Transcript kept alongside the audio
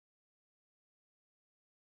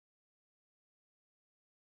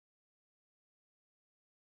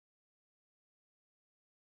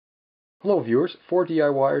Hello viewers,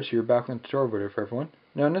 4DIYers here back with a tutorial video for everyone.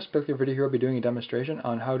 Now in this particular video here I'll be doing a demonstration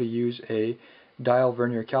on how to use a dial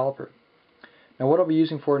vernier caliper. Now what I'll be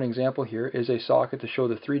using for an example here is a socket to show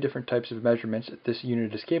the three different types of measurements that this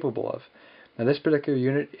unit is capable of. Now this particular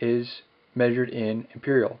unit is measured in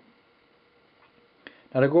Imperial.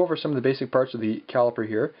 Now to go over some of the basic parts of the caliper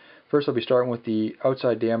here, first I'll be starting with the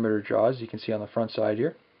outside diameter jaws you can see on the front side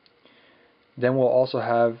here. Then we'll also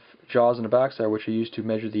have jaws on the back side which are used to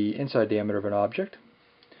measure the inside diameter of an object.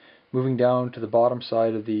 Moving down to the bottom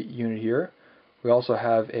side of the unit here, we also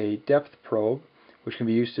have a depth probe which can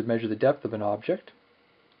be used to measure the depth of an object.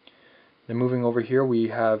 Then moving over here we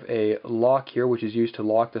have a lock here which is used to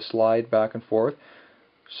lock the slide back and forth.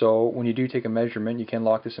 So when you do take a measurement you can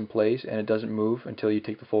lock this in place and it doesn't move until you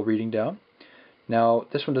take the full reading down. Now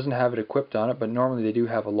this one doesn't have it equipped on it, but normally they do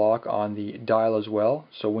have a lock on the dial as well,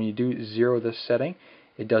 so when you do zero this setting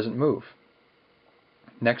it doesn't move.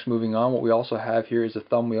 Next, moving on, what we also have here is a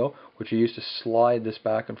thumb wheel which you use to slide this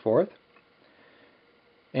back and forth.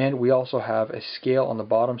 And we also have a scale on the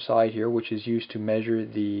bottom side here which is used to measure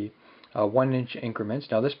the 1 inch increments.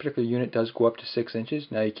 Now this particular unit does go up to 6 inches.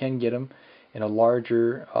 Now you can get them in a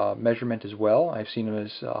larger measurement as well. I've seen them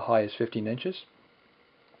as high as 15 inches.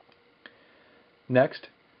 Next,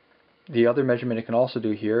 the other measurement it can also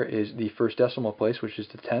do here is the first decimal place, which is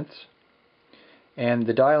the tenths. And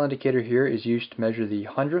the dial indicator here is used to measure the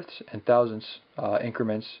hundredths and thousandths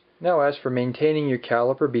increments. Now as for maintaining your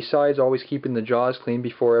caliper, besides always keeping the jaws clean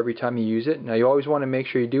before every time you use it, now you always want to make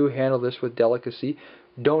sure you do handle this with delicacy.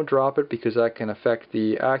 Don't drop it because that can affect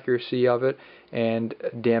the accuracy of it and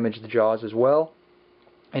damage the jaws as well.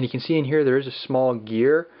 And you can see in here there is a small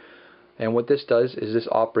gear. And what this does is this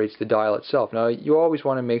operates the dial itself. Now you always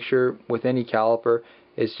want to make sure with any caliper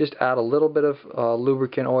is just add a little bit of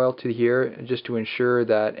lubricant oil to here just to ensure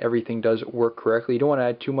that everything does work correctly. You don't want to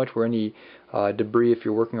add too much where any debris, if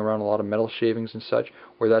you're working around a lot of metal shavings and such,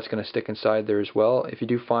 where that's going to stick inside there as well. If you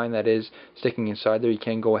do find that is sticking inside there, you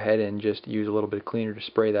can go ahead and just use a little bit of cleaner to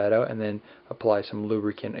spray that out and then apply some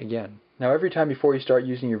lubricant again. Now every time before you start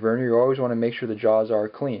using your vernier, you always want to make sure the jaws are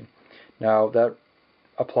clean. Now that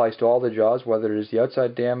applies to all the jaws, whether it is the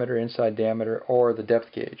outside diameter, inside diameter, or the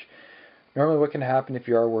depth gauge. Normally what can happen if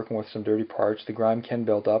you are working with some dirty parts, the grime can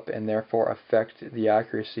build up and therefore affect the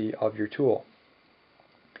accuracy of your tool.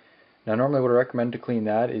 Now normally what I recommend to clean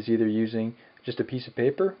that is either using just a piece of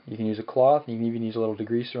paper, you can use a cloth, you can even use a little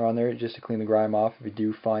degreaser on there just to clean the grime off if you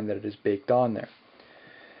do find that it is baked on there.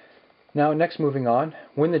 Now next, moving on,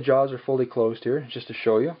 when the jaws are fully closed here, just to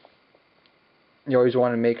show you, you always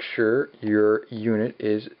want to make sure your unit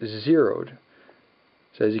is zeroed.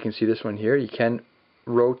 So as you can see this one here, you can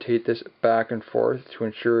rotate this back and forth to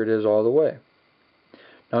ensure it is all the way.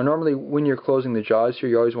 Now normally when you're closing the jaws here,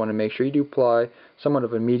 you always want to make sure you do apply somewhat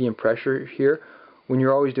of a medium pressure here. When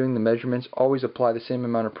you're always doing the measurements, always apply the same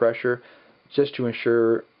amount of pressure just to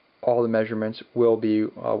ensure all the measurements will be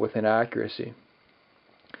within accuracy.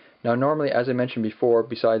 Now normally, as I mentioned before,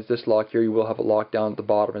 besides this lock here, you will have a lock down at the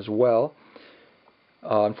bottom as well.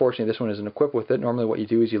 Unfortunately this one isn't equipped with it. Normally what you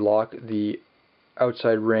do is you lock the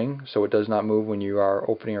outside ring so it does not move when you are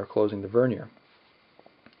opening or closing the vernier.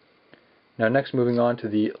 Now next, moving on to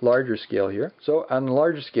the larger scale here. So on the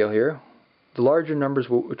larger scale here, the larger numbers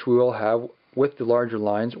which we will have with the larger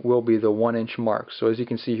lines will be the 1 inch marks. So as you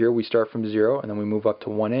can see here, we start from 0 and then we move up to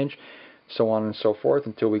 1 inch, so on and so forth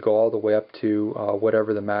until we go all the way up to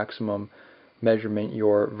whatever the maximum measurement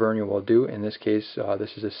your vernier will do. In this case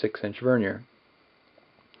this is a 6 inch vernier.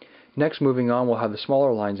 Next, moving on, we'll have the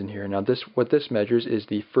smaller lines in here. Now what this measures is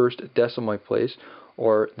the first decimal place,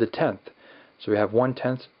 or the tenth. So we have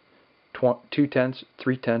 1/10, 2/10,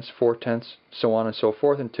 3/10, 4/10, so on and so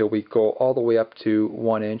forth until we go all the way up to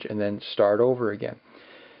 1 inch and then start over again.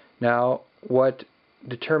 Now what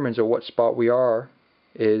determines at what spot we are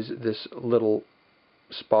is this little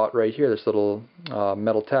spot right here, this little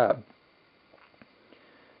metal tab.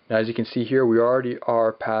 Now as you can see here, we already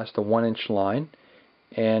are past the 1 inch line,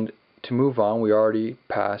 and to move on we already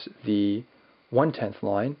passed the 1/10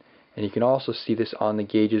 line, and you can also see this on the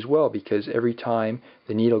gauge as well, because every time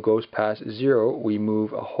the needle goes past 0 we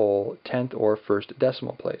move a whole tenth or first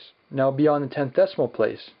decimal place. Now beyond the 10th decimal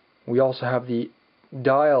place we also have the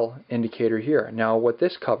dial indicator here. Now what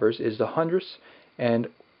this covers is the hundredths and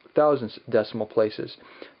thousandths decimal places.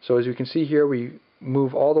 So as you can see here, we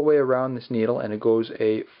move all the way around this needle and it goes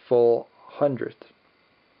a full hundredth.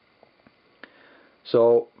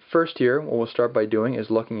 So first here, what we'll start by doing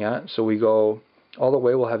is looking at, so we go all the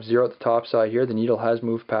way, we'll have 0 at the top side here, the needle has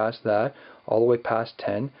moved past that, all the way past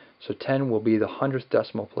 10, so 10 will be the hundredth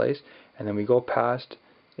decimal place, and then we go past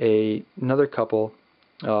another couple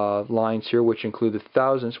lines here, which include the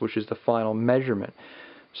thousandths, which is the final measurement.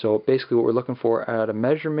 So basically what we're looking for at a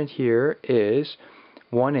measurement here is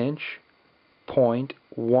 1 inch,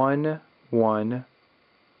 0.114.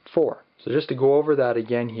 So just to go over that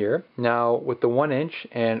again here, now with the 1 inch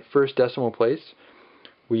and first decimal place,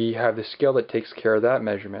 we have the scale that takes care of that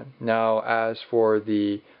measurement. Now as for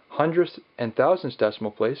the hundredths and thousandths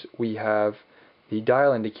decimal place, we have the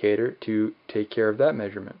dial indicator to take care of that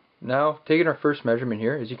measurement. Now taking our first measurement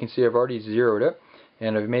here, as you can see I've already zeroed it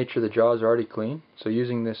and I've made sure the jaws are already clean. So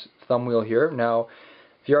using this thumb wheel here, now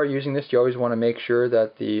if you are using this, you always want to make sure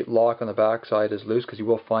that the lock on the back side is loose, because you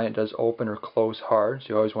will find it does open or close hard. So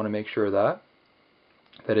you always want to make sure that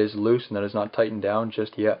is loose and that is not tightened down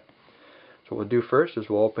just yet. So what we'll do first is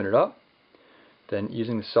we'll open it up. Then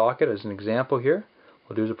using the socket as an example here, what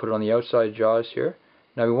we'll do is we'll put it on the outside jaws here.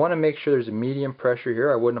 Now we want to make sure there's a medium pressure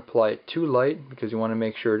here. I wouldn't apply it too light because you want to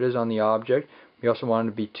make sure it is on the object. We also want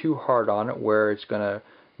it to be too hard on it where it's going to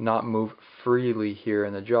not move freely here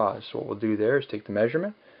in the jaws. So what we'll do there is take the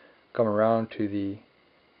measurement, come around to the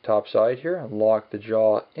top side here, and lock the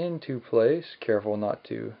jaw into place. Careful not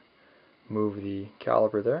to move the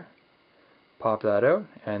caliper there. Pop that out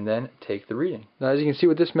and then take the reading. Now as you can see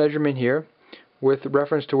with this measurement here, with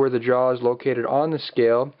reference to where the jaw is located on the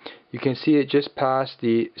scale, you can see it just passed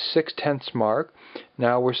the 6/10 mark.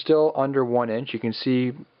 Now we're still under 1 inch. You can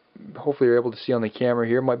see, hopefully you're able to see on the camera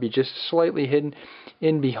here, it might be just slightly hidden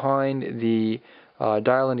in behind the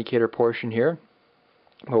dial indicator portion here,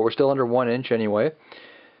 but we're still under 1 inch anyway.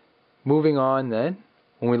 Moving on then,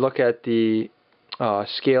 when we look at the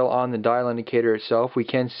scale on the dial indicator itself, we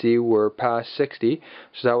can see we're past 60,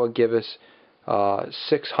 so that will give us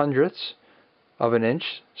 6/100ths of an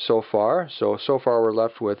inch so far. So far we're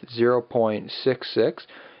left with 0.66,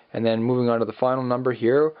 and then moving on to the final number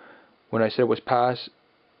here, when I said it was past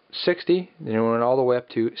 60, then it went all the way up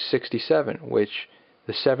to 67, which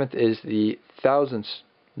the 7th is the thousandths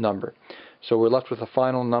number. So we're left with a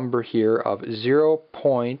final number here of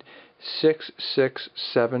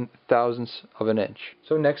 0.667 thousandths of an inch.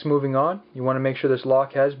 So next, moving on, you want to make sure this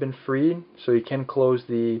lock has been freed so you can close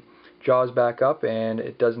the jaws back up and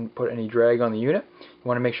it doesn't put any drag on the unit. You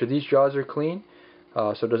want to make sure these jaws are clean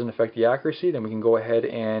so it doesn't affect the accuracy. Then we can go ahead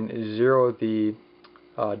and zero the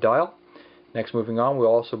dial. Next, moving on, we'll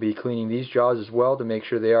also be cleaning these jaws as well to make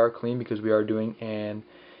sure they are clean, because we are doing an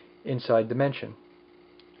inside dimension.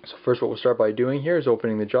 So first what we'll start by doing here is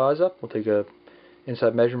opening the jaws up. We'll take a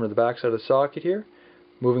inside measurement of the back side of the socket here,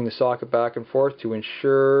 moving the socket back and forth to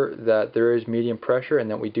ensure that there is medium pressure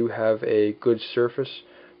and that we do have a good surface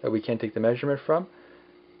that we can take the measurement from.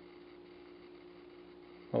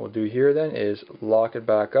 What we'll do here then is lock it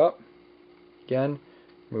back up, again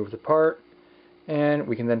move the part, and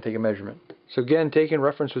we can then take a measurement. So again, taking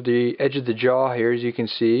reference with the edge of the jaw here, as you can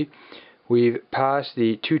see, we've passed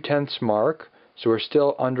the 2/10 mark, so we're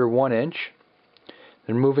still under 1 inch.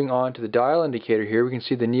 Then moving on to the dial indicator here, we can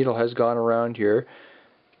see the needle has gone around here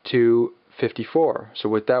to 54. So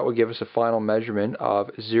with that will give us a final measurement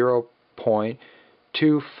of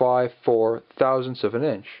 0.254 thousandths of an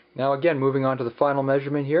inch. Now again, moving on to the final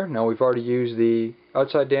measurement here. Now we've already used the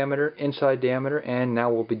outside diameter, inside diameter, and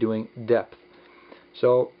now we'll be doing depth.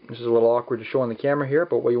 So this is a little awkward to show on the camera here,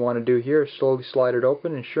 but what you want to do here is slowly slide it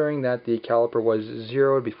open, ensuring that the caliper was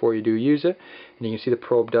zeroed before you do use it. And you can see the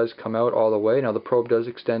probe does come out all the way. Now the probe does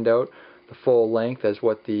extend out the full length as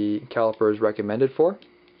what the caliper is recommended for.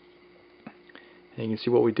 And you can see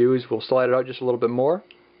what we do is we'll slide it out just a little bit more.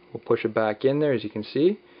 We'll push it back in there, as you can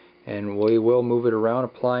see, and we will move it around,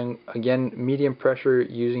 applying again medium pressure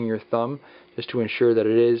using your thumb just to ensure that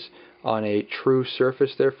it is on a true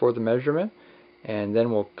surface there for the measurement. And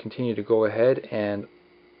then we'll continue to go ahead and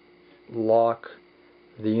lock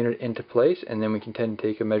the unit into place, and then we can tend to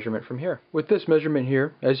take a measurement from here. With this measurement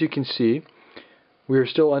here, as you can see, we are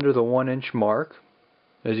still under the 1 inch mark.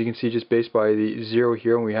 As you can see, just based by the zero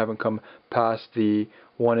here, and we haven't come past the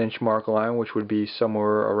 1 inch mark line, which would be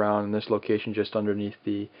somewhere around this location just underneath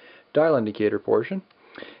the dial indicator portion.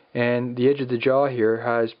 And the edge of the jaw here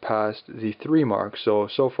has passed the 3 mark, so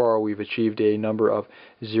far we've achieved a number of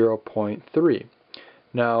 0.3.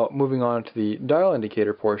 Now moving on to the dial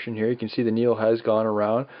indicator portion here, you can see the needle has gone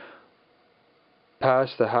around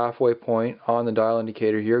past the halfway point on the dial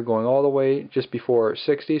indicator here, going all the way just before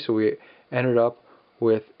 60, so we ended up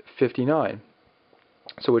with 59.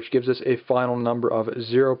 So which gives us a final number of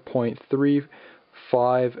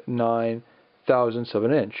 0.359 thousandths of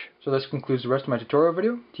an inch. So this concludes the rest of my tutorial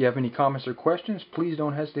video. If you have any comments or questions, please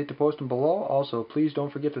don't hesitate to post them below. Also, please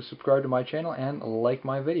don't forget to subscribe to my channel and like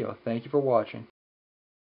my video. Thank you for watching.